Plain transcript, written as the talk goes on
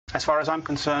as far as I'm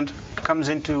concerned, comes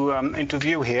into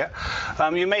view here.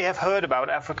 You may have heard about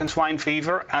African swine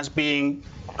fever as being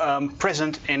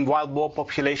present in wild boar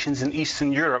populations in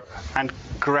Eastern Europe and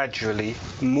gradually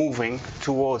moving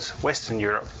towards Western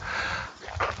Europe.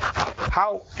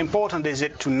 How important is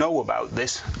it to know about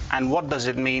this, and what does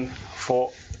it mean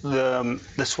for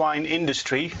the swine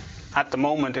industry at the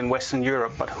moment in Western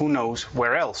Europe, but who knows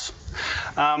where else?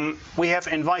 We have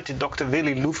invited Dr.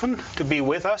 Willie Loeffen to be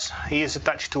with us. He is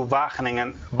attached to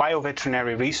Wageningen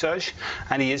Bioveterinary Research,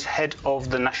 and he is head of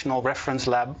the National Reference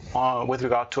Lab with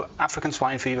regard to African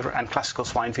swine fever and classical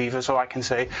swine fever. So I can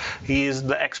say he is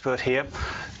the expert here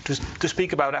to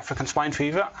speak about African swine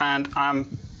fever, and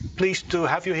I'm pleased to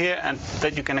have you here and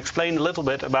that you can explain a little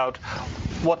bit about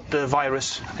what the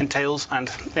virus entails and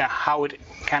how it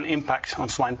can impact on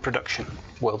swine production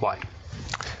worldwide.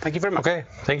 Thank you very much. Okay,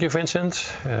 thank you,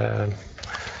 Vincent.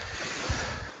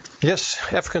 Yes,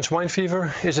 African swine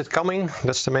fever, is it coming?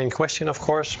 That's the main question, of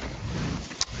course.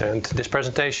 And this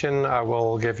presentation, I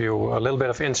will give you a little bit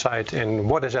of insight in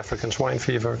what is African swine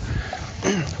fever,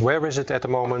 where is it at the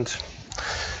moment,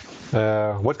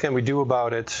 what can we do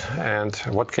about it, and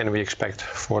what can we expect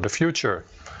for the future.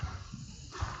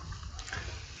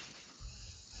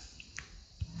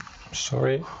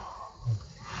 Sorry.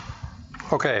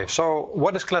 Okay, so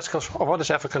what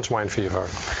is African swine fever?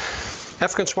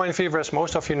 African swine fever, as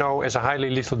most of you know, is a highly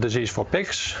lethal disease for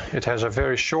pigs. It has a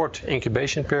very short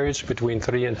incubation periods, between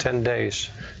 3 and 10 days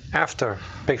after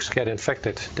pigs get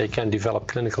infected. They can develop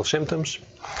clinical symptoms.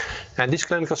 And these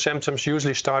clinical symptoms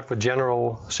usually start with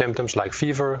general symptoms like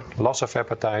fever, loss of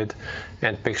appetite,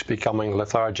 and pigs becoming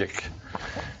lethargic.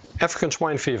 African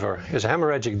swine fever is a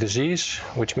hemorrhagic disease,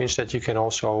 which means that you can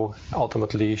also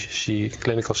ultimately see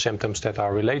clinical symptoms that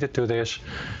are related to this.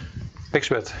 Pigs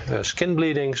with skin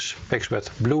bleedings, pigs with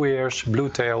blue ears, blue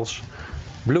tails,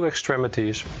 blue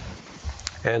extremities,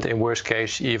 and in worst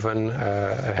case even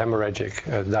hemorrhagic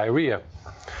diarrhea.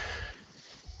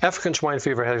 African swine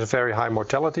fever has a very high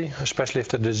mortality, especially if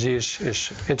the disease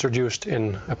is introduced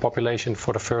in a population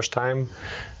for the first time,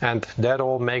 and that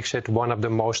all makes it one of the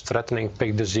most threatening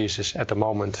pig diseases at the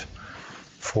moment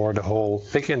for the whole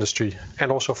pig industry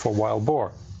and also for wild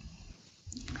boar.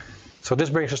 So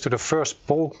this brings us to the first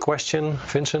poll question,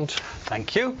 Vincent.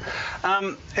 Thank you.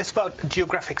 It's about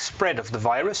geographic spread of the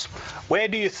virus. Where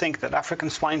do you think that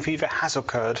African swine fever has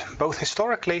occurred, both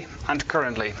historically and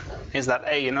currently? Is that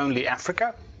A, in only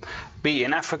Africa, B,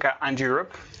 in Africa and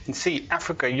Europe, and C,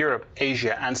 Africa, Europe,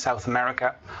 Asia and South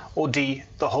America, or D,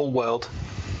 the whole world,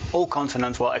 all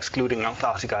continents, well, excluding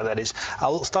Antarctica, that is.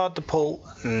 I'll start the poll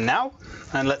now,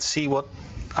 and let's see what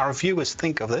our viewers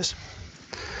think of this.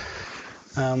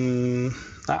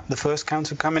 The first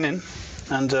counts are coming in,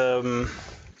 and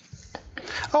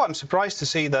I'm surprised to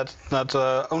see that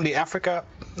only Africa,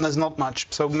 there's not much.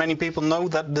 So many people know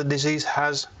that the disease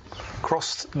has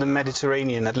crossed the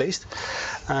Mediterranean at least.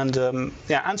 And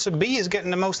answer B is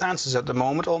getting the most answers at the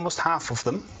moment, almost half of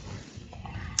them.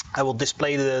 I will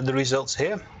display the results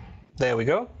here. There we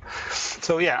go.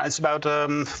 So yeah, it's about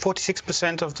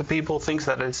 46% of the people thinks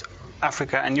that it's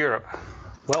Africa and Europe.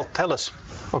 Well, tell us.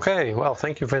 Okay, well,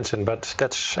 thank you, Vincent, but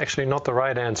that's actually not the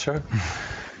right answer.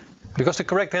 Because the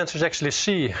correct answer is actually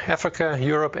C, Africa,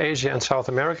 Europe, Asia and South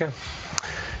America.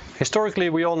 Historically,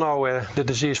 we all know the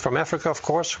disease from Africa, of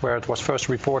course, where it was first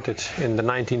reported in the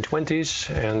 1920s,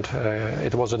 and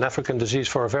it was an African disease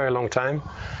for a very long time.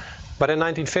 But in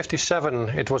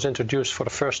 1957, it was introduced for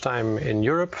the first time in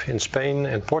Europe, in Spain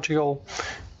and Portugal,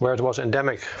 where it was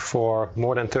endemic for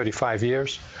more than 35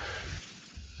 years.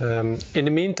 In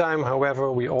the meantime,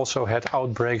 however, we also had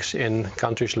outbreaks in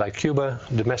countries like Cuba,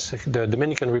 the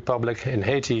Dominican Republic, in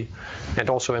Haiti, and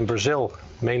also in Brazil,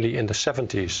 mainly in the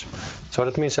 70s. So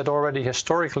that means that already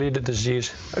historically the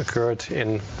disease occurred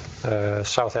in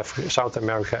South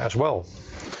America as well.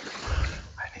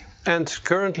 And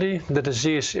currently the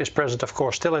disease is present, of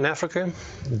course, still in Africa.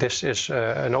 This is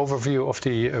an overview of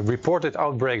the reported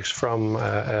outbreaks from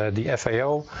the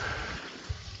FAO.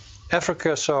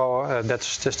 Africa, so that's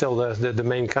still the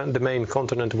main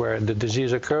continent where the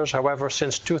disease occurs. However,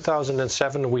 since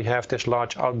 2007, we have this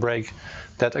large outbreak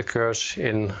that occurs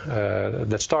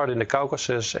that started in the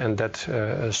Caucasus and that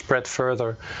spread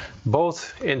further,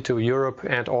 both into Europe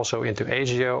and also into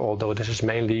Asia, although this is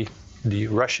mainly the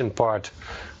Russian part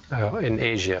in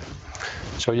Asia.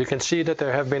 So you can see that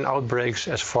there have been outbreaks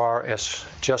as far as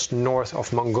just north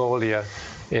of Mongolia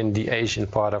in the Asian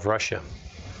part of Russia.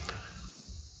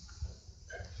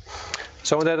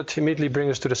 So that immediately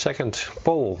brings us to the second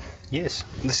poll. Yes,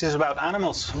 this is about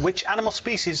animals. Which animal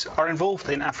species are involved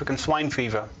in African swine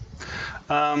fever?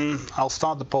 I'll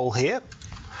start the poll here.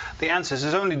 the answers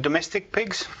is only domestic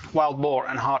pigs, wild boar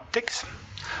and hard ticks.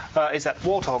 Is that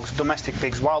warthogs, domestic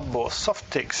pigs, wild boar,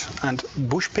 soft ticks and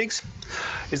bush pigs?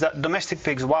 Is that domestic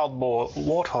pigs, wild boar,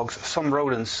 warthogs, some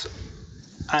rodents?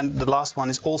 And the last one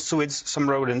is all suids, some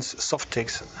rodents, soft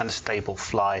ticks and stable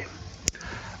fly.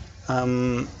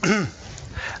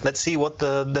 Let's see what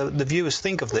the viewers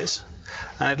think of this.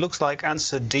 And it looks like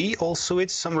answer D, all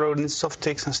suids, some rodents, soft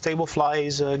ticks and stable fly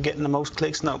is getting the most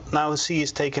clicks. No, now C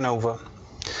is taken over.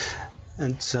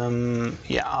 And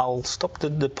yeah, I'll stop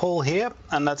the poll here.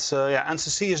 And that's yeah, answer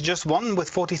C is just one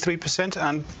with 43%,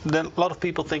 and then a lot of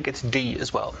people think it's D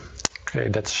as well. Okay,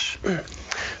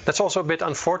 that's also a bit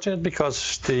unfortunate,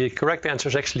 because the correct answer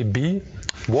is actually B,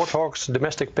 warthogs,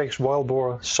 domestic pigs, wild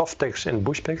boar, soft ticks and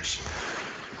bush pigs.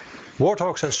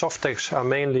 Warthogs and soft ticks are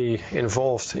mainly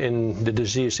involved in the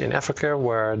disease in Africa,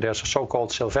 where there's a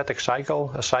so-called sylvatic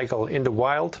cycle, a cycle in the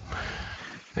wild.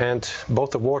 And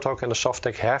both the warthog and the soft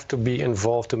tick have to be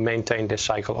involved to maintain this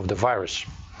cycle of the virus.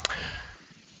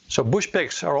 So bush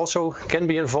pigs can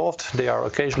be involved. They are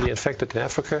occasionally infected in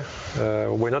Africa.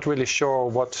 We're not really sure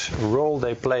what role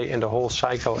they play in the whole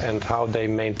cycle and how they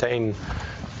maintain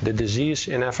the disease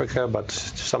in Africa, but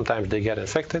sometimes they get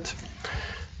infected.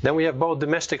 Then we have both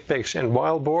domestic pigs and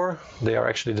wild boar. They are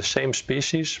actually the same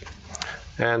species.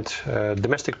 And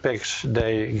domestic pigs,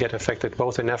 they get infected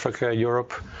both in Africa,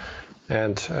 Europe,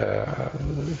 and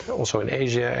also in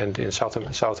Asia and in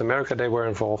South America they were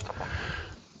involved.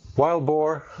 Wild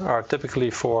boar are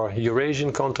typically for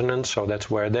Eurasian continent, so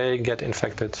that's where they get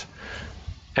infected.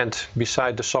 And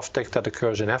beside the soft tick that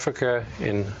occurs in Africa,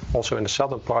 also in the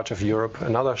southern parts of Europe,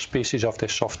 another species of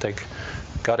this soft tick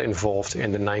got involved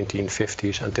in the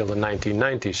 1950s until the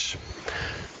 1990s.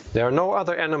 There are no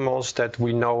other animals that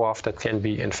we know of that can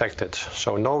be infected.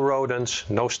 So no rodents,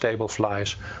 no stable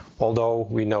flies, although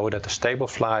we know that the stable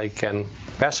fly can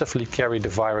passively carry the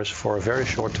virus for a very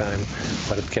short time,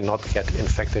 but it cannot get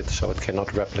infected, so it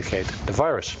cannot replicate the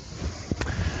virus.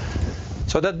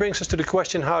 So that brings us to the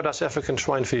question, how does African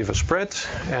swine fever spread?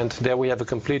 And there we have a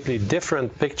completely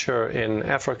different picture in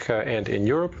Africa and in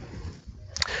Europe.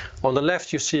 On the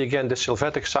left you see again the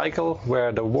sylvatic cycle,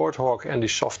 where the warthog and the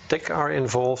soft tick are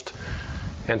involved.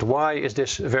 And why is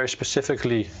this very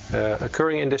specifically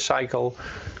occurring in this cycle?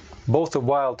 Both the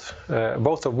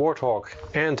warthog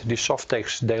and the soft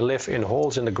ticks, they live in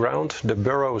holes in the ground, the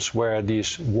burrows where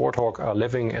these warthog are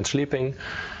living and sleeping.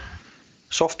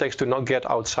 Soft ticks do not get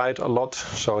outside a lot,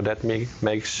 so that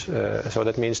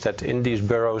means that in these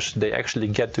burrows they actually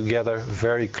get together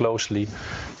very closely,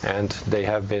 and they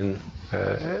have been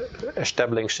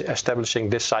establishing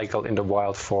this cycle in the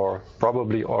wild for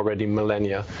probably already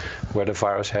millennia, where the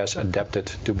virus has adapted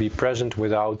to be present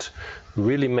without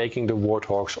really making the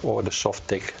warthogs or the soft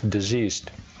tick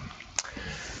diseased.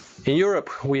 In Europe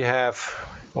we have,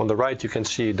 on the right you can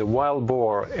see the wild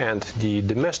boar and the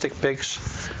domestic pigs,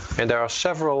 and there are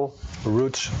several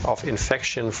routes of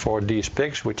infection for these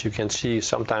pigs, which you can see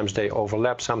sometimes they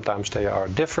overlap, sometimes they are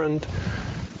different.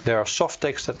 There are soft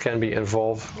ticks that can be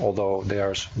involved, although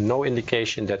there's no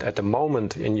indication that at the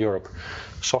moment in Europe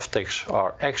soft ticks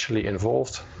are actually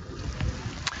involved.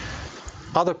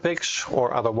 Other pigs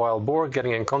or other wild boar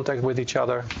getting in contact with each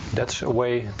other, that's a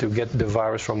way to get the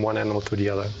virus from one animal to the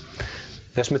other.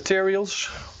 There's materials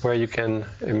where you can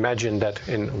imagine that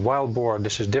in wild boar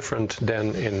this is different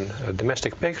than in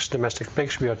domestic pigs. Domestic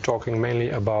pigs, we are talking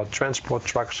mainly about transport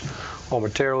trucks or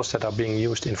materials that are being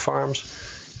used in farms.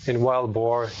 In wild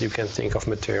boar you can think of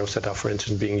materials that are, for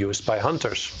instance, being used by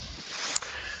hunters.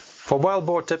 For wild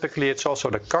boar typically it's also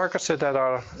the carcasses that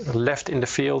are left in the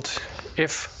field.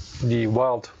 If the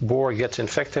wild boar gets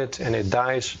infected and it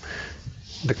dies,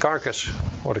 the carcass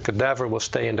or the cadaver will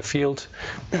stay in the field,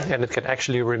 and it can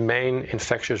actually remain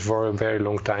infectious for a very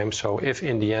long time. So if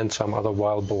in the end some other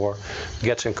wild boar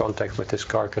gets in contact with this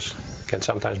carcass, it can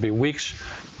sometimes be weeks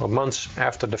or months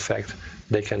after the fact,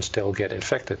 they can still get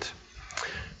infected.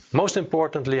 Most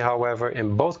importantly, however,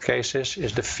 in both cases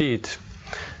is the feed.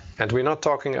 And we're not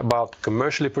talking about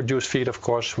commercially produced feed, of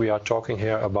course. We are talking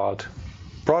here about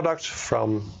products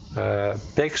from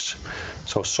pigs,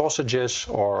 so sausages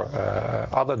or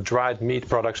other dried meat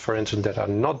products, for instance, that are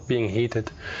not being heated,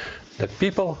 that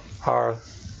people are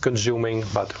consuming,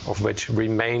 but of which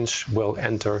remains will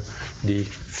enter the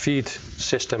feed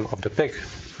system of the pig.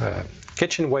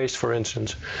 Kitchen waste, for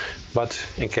instance, but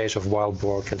in case of wild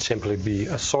boar can simply be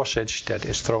a sausage that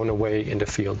is thrown away in the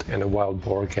field and a wild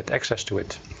boar get access to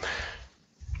it.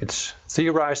 It's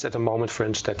theorized at the moment, for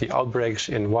instance, that the outbreaks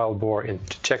in wild boar in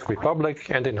the Czech Republic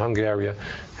and in Hungary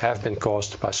have been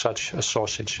caused by such a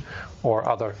sausage or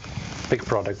other pig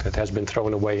product that has been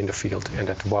thrown away in the field and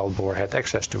that the wild boar had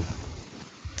access to.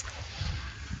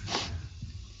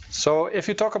 So if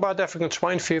you talk about African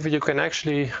swine fever, you can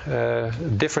actually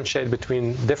differentiate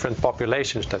between different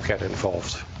populations that get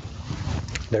involved.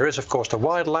 There is, of course, the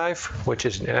wildlife, which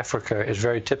is in Africa is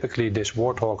very typically this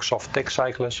warthog soft tick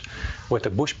cyclist, with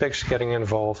the bush pigs getting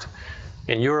involved.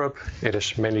 In Europe, it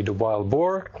is mainly the wild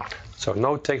boar, so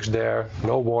no ticks there,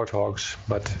 no warthogs,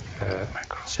 but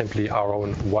simply our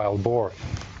own wild boar.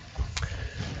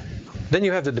 Then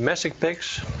you have the domestic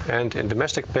pigs, and in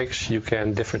domestic pigs you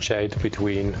can differentiate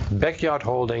between backyard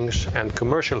holdings and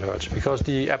commercial herds, because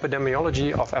the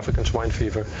epidemiology of African swine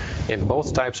fever in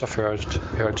both types of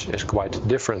herds is quite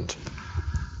different.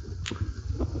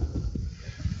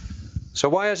 So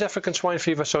why is African swine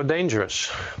fever so dangerous?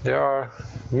 There are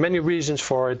many reasons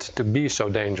for it to be so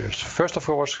dangerous. First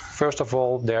of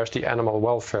all, there's the animal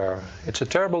welfare. It's a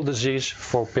terrible disease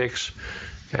for pigs,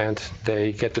 and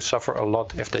they get to suffer a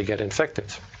lot if they get infected.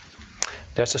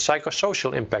 There's the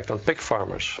psychosocial impact on pig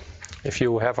farmers. If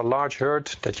you have a large herd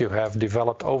that you have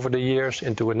developed over the years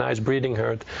into a nice breeding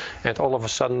herd, and all of a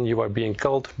sudden you are being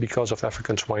culled because of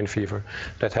African swine fever,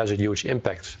 that has a huge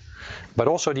impact. But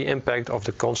also the impact of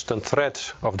the constant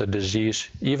threat of the disease,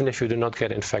 even if you do not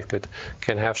get infected,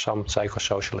 can have some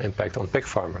psychosocial impact on pig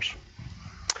farmers.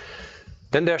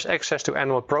 Then there's access to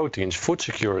animal proteins, food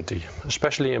security.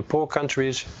 Especially in poor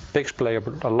countries, pigs play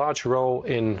a large role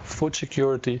in food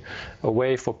security, a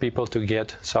way for people to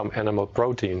get some animal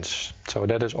proteins. So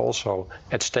that is also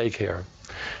at stake here.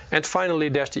 And finally,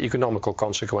 there's the economical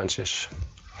consequences.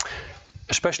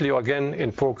 Especially again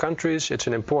in poor countries, it's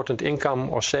an important income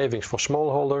or savings for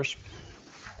smallholders.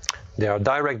 There are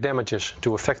direct damages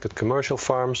to affected commercial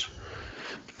farms.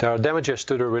 There are damages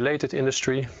to the related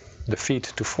industry, the feed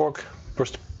to fork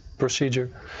procedure,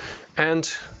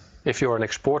 and if you're an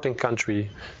exporting country,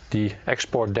 the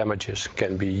export damages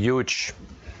can be huge.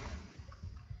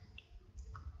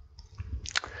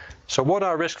 So what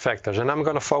are risk factors? And I'm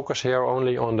going to focus here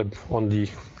only on the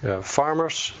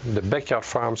farmers, the backyard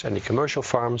farms and the commercial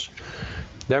farms.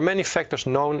 There are many factors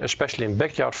known, especially in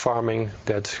backyard farming,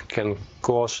 that can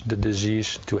cause the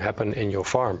disease to happen in your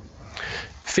farm.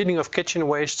 Feeding of kitchen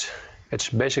waste, it's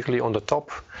basically on the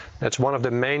top. That's one of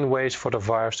the main ways for the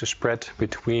virus to spread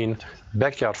between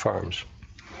backyard farms.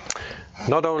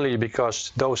 Not only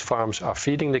because those farms are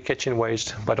feeding the kitchen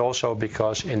waste, but also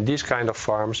because in these kind of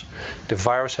farms, the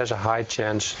virus has a high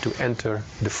chance to enter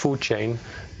the food chain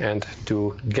and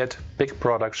to get pig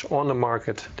products on the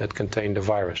market that contain the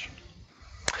virus.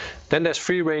 Then there's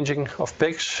free ranging of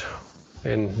pigs.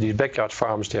 In these backyard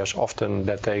farms, there's often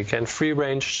that they can free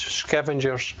range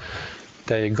scavengers.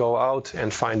 They go out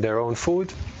and find their own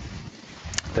food.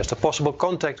 There's the possible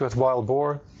contact with wild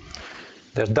boar.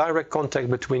 There's direct contact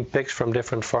between pigs from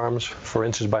different farms, for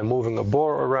instance by moving a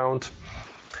boar around.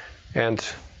 And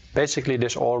basically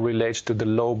this all relates to the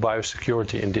low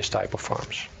biosecurity in this type of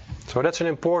farms. So that's an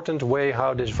important way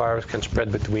how this virus can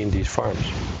spread between these farms.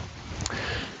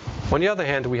 On the other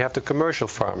hand, we have the commercial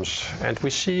farms, and we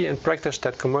see in practice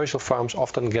that commercial farms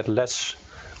often get less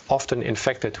often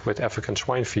infected with African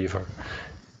swine fever.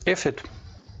 If it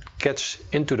gets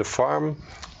into the farm,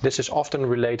 this is often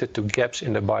related to gaps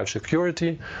in the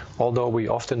biosecurity. Although we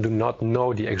often do not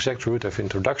know the exact route of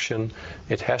introduction,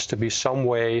 it has to be some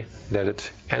way that it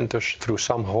enters through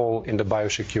some hole in the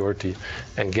biosecurity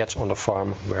and gets on the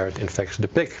farm where it infects the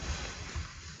pig.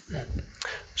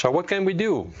 So what can we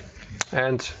do?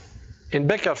 And in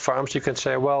backyard farms you can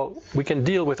say, well, we can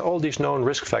deal with all these known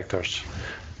risk factors.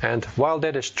 And while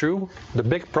that is true, the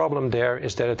big problem there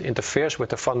is that it interferes with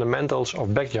the fundamentals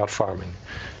of backyard farming.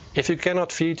 If you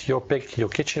cannot feed your pig your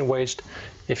kitchen waste,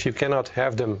 if you cannot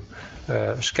have them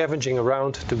scavenging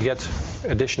around to get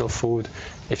additional food,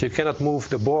 if you cannot move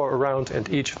the boar around and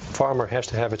each farmer has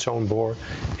to have its own boar,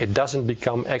 it doesn't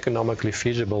become economically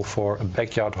feasible for a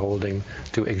backyard holding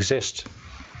to exist.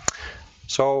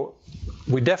 So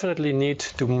we definitely need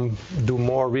to do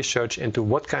more research into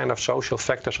what kind of social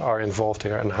factors are involved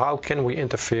here and how can we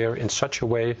interfere in such a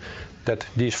way that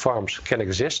these farms can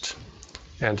exist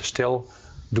and still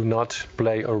do not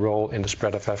play a role in the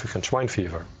spread of African swine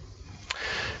fever.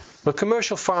 But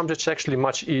commercial farms, it's actually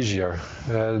much easier.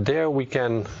 There we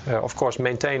can, of course,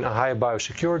 maintain a high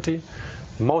biosecurity.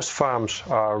 Most farms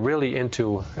are really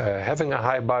into having a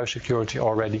high biosecurity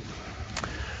already.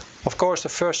 Of course, the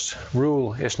first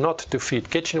rule is not to feed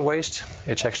kitchen waste.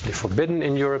 It's actually forbidden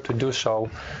in Europe to do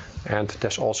so. And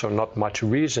there's also not much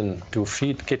reason to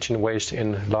feed kitchen waste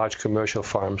in large commercial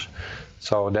farms.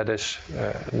 So that is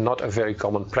not a very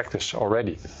common practice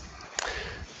already.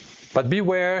 But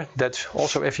beware that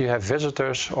also if you have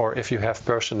visitors or if you have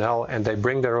personnel and they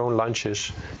bring their own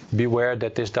lunches, beware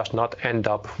that this does not end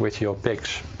up with your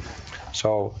pigs.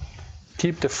 So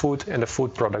keep the food and the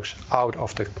food products out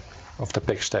of the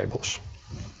pig stables.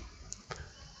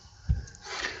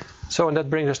 So, and that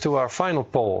brings us to our final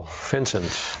poll.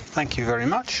 Vincent. Thank you very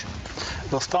much.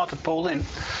 We'll start the poll in.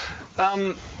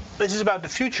 This is about the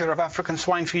future of African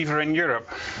swine fever in Europe.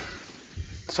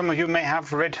 Some of you may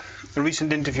have read a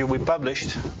recent interview we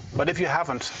published, but if you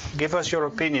haven't, give us your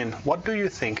opinion. What do you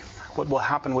think? What will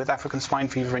happen with African swine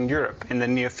fever in Europe in the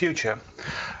near future?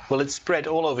 Will it spread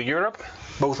all over Europe,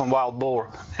 both on wild boar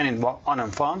and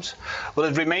on farms? Will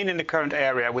it remain in the current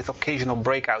area with occasional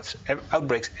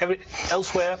outbreaks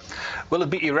elsewhere? Will it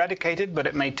be eradicated, but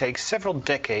it may take several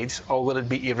decades, or will it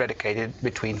be eradicated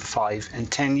between 5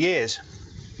 and 10 years?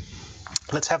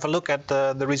 Let's have a look at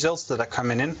the results that are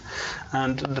coming in.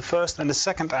 And the first and the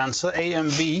second answer, A and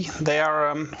B, they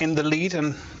are in the lead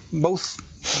and both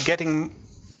getting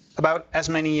about as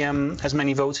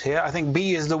many votes here. I think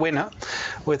B is the winner.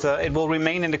 With it will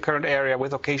remain in the current area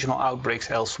with occasional outbreaks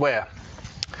elsewhere.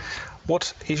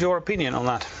 What is your opinion on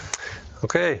that?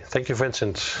 Okay, thank you,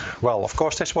 Vincent. Well, of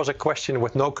course, this was a question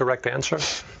with no correct answer.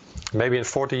 Maybe in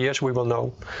 40 years we will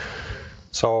know.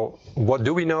 So what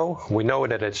do we know? We know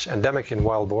that it's endemic in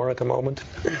wild boar at the moment.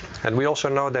 And we also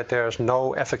know that there's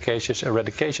no efficacious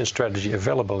eradication strategy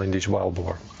available in these wild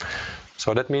boar.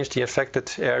 So that means the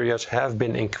infected areas have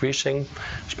been increasing,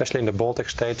 especially in the Baltic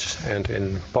states and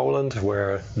in Poland,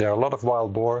 where there are a lot of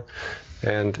wild boar.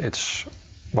 And it's,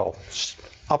 well,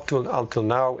 until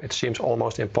now, it seems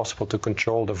almost impossible to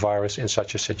control the virus in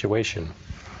such a situation.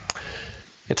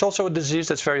 It's also a disease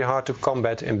that's very hard to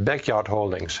combat in backyard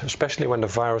holdings, especially when the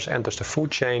virus enters the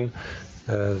food chain.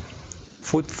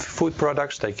 Food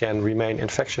products, they can remain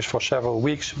infectious for several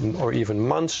weeks or even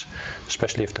months,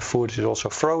 especially if the food is also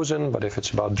frozen. But if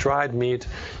it's about dried meat,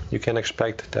 you can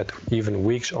expect that even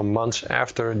weeks or months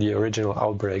after the original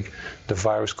outbreak, the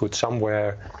virus could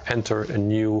somewhere enter a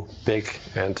new pig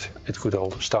and it could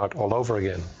all start all over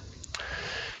again.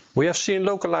 We have seen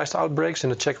localized outbreaks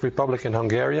in the Czech Republic and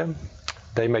Hungary.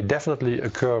 They may definitely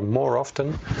occur more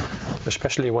often,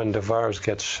 especially when the virus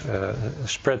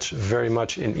spreads very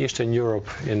much in Eastern Europe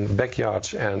in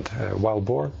backyards and wild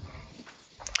boar.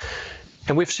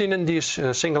 And we've seen in these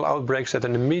single outbreaks that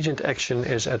an immediate action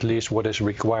is at least what is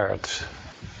required.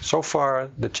 So far,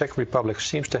 the Czech Republic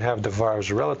seems to have the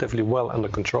virus relatively well under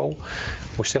control.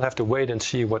 We still have to wait and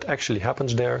see what actually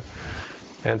happens there.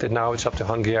 And now it's up to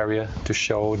Hungary to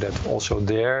show that also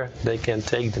there they can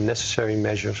take the necessary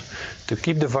measures to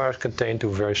keep the virus contained to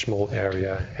a very small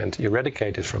area and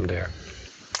eradicate it from there.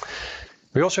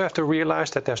 We also have to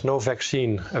realize that there's no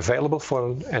vaccine available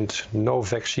for it, and no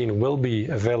vaccine will be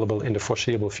available in the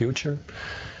foreseeable future.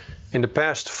 In the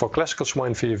past, for classical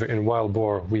swine fever in wild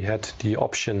boar, we had the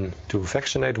option to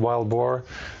vaccinate wild boar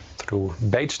through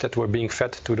baits that were being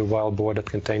fed to the wild boar that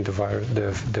contained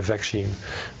the vaccine.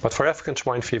 But for African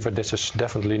swine fever, this is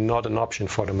definitely not an option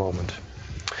for the moment.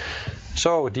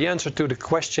 So the answer to the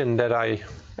question that I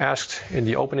asked in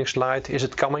the opening slide, is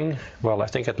it coming? Well, I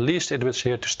think at least it was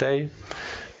here to stay,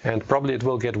 and probably it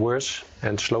will get worse,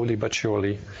 and slowly but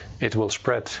surely it will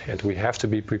spread, and we have to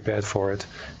be prepared for it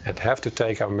and have to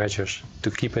take our measures to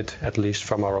keep it at least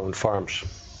from our own farms.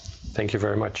 Thank you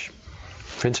very much.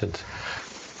 Vincent.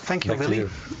 Thank you, Willie.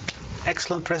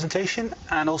 Excellent presentation,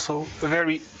 and also a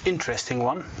very interesting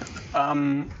one.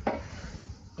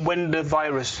 When the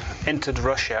virus entered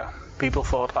Russia, people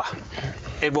thought,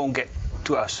 it won't get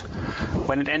to us.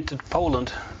 When it entered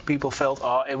Poland, people felt,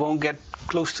 it won't get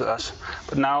close to us.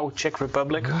 But now Czech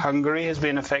Republic, Hungary has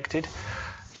been affected.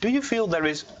 Do you feel there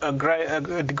is a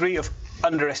degree of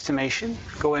underestimation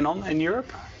going on in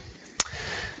Europe?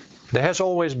 There has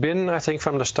always been, I think,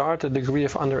 from the start, a degree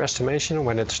of underestimation.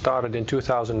 When it started in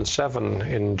 2007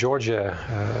 in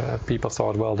Georgia, people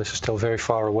thought, well, this is still very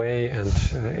far away and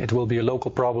it will be a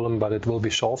local problem, but it will be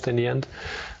solved in the end.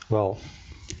 Well,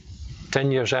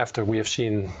 10 years after, we have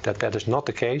seen that that is not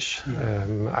the case.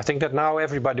 I think that now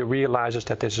everybody realizes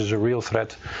that this is a real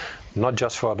threat, not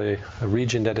just for the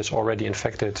region that is already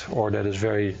infected or that is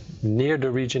very near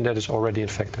the region that is already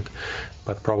infected,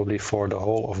 but probably for the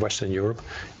whole of Western Europe,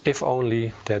 if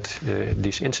only that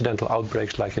these incidental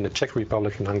outbreaks like in the Czech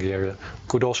Republic and Hungary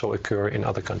could also occur in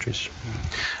other countries.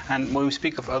 And when we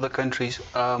speak of other countries,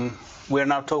 we're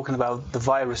now talking about the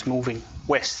virus moving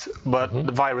west, but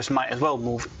the virus might as well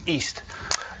move east.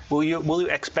 Will you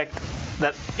expect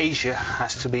that Asia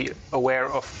has to be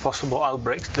aware of possible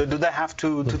outbreaks? Do they have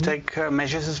to take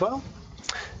measures as well?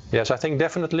 Yes, I think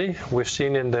definitely. We've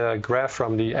seen in the graph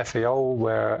from the FAO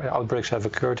where outbreaks have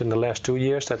occurred in the last 2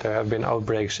 years that there have been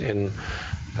outbreaks in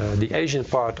the Asian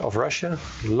part of Russia.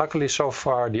 Luckily, so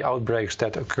far, the outbreaks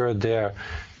that occurred there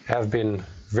have been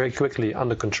very quickly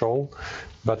under control.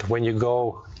 But when you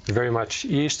go very much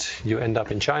east, you end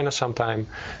up in China sometime.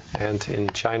 And in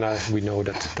China, we know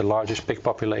that the largest pig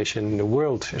population in the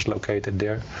world is located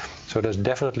there. So there's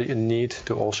definitely a need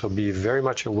to also be very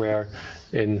much aware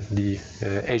in the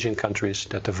Asian countries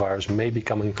that the virus may be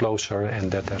coming closer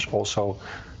and that there's also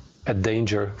a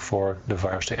danger for the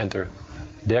virus to enter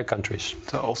their countries.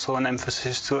 So also an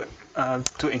emphasis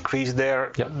to increase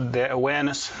their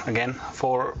awareness again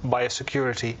for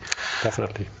biosecurity.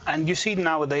 Definitely. And you see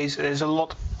nowadays there's a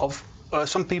lot of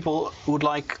some people would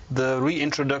like the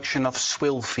reintroduction of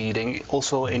swill feeding,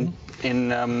 also in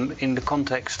the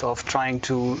context of trying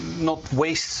to not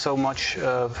waste so much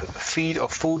feed or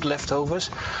food leftovers.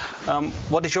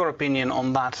 What is your opinion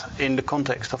on that in the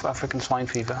context of African swine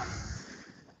fever?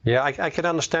 Yeah, I can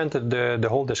understand the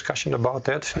whole discussion about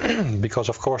that, because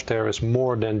of course there is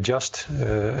more than just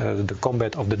the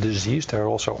combat of the disease. There are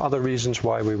also other reasons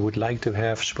why we would like to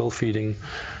have swill feeding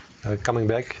coming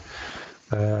back.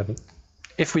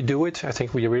 If we do it, I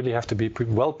think we really have to be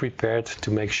well prepared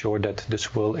to make sure that the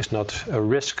swill is not a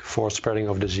risk for spreading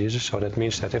of diseases. So that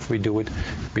means that if we do it,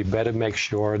 we better make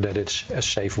sure that it's a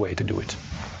safe way to do it.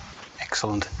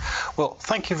 Excellent. Well,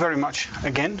 thank you very much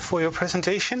again for your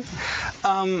presentation.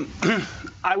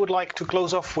 I would like to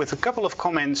close off with a couple of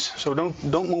comments, so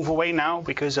don't move away now,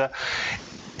 because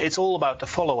it's all about the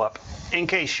follow-up. In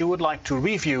case you would like to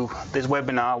review this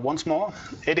webinar once more,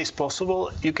 it is possible.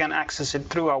 You can access it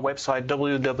through our website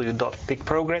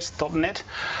www.pigprogress.net.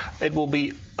 It will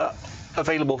be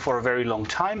available for a very long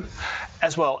time.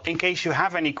 As well, in case you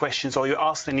have any questions or you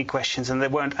asked any questions and they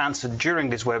weren't answered during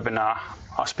this webinar,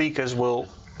 our speakers will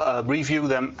review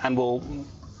them and will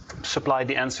supply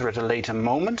the answer at a later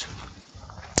moment.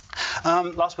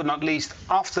 Last but not least,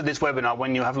 after this webinar,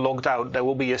 when you have logged out, there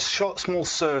will be a small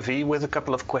survey with a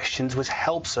couple of questions which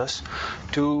helps us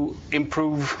to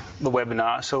improve the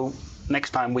webinar, so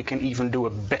next time we can even do a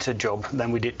better job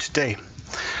than we did today.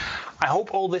 I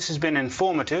hope all this has been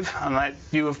informative and that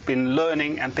you have been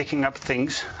learning and picking up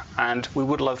things, and we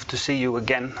would love to see you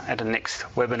again at the next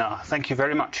webinar. Thank you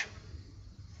very much.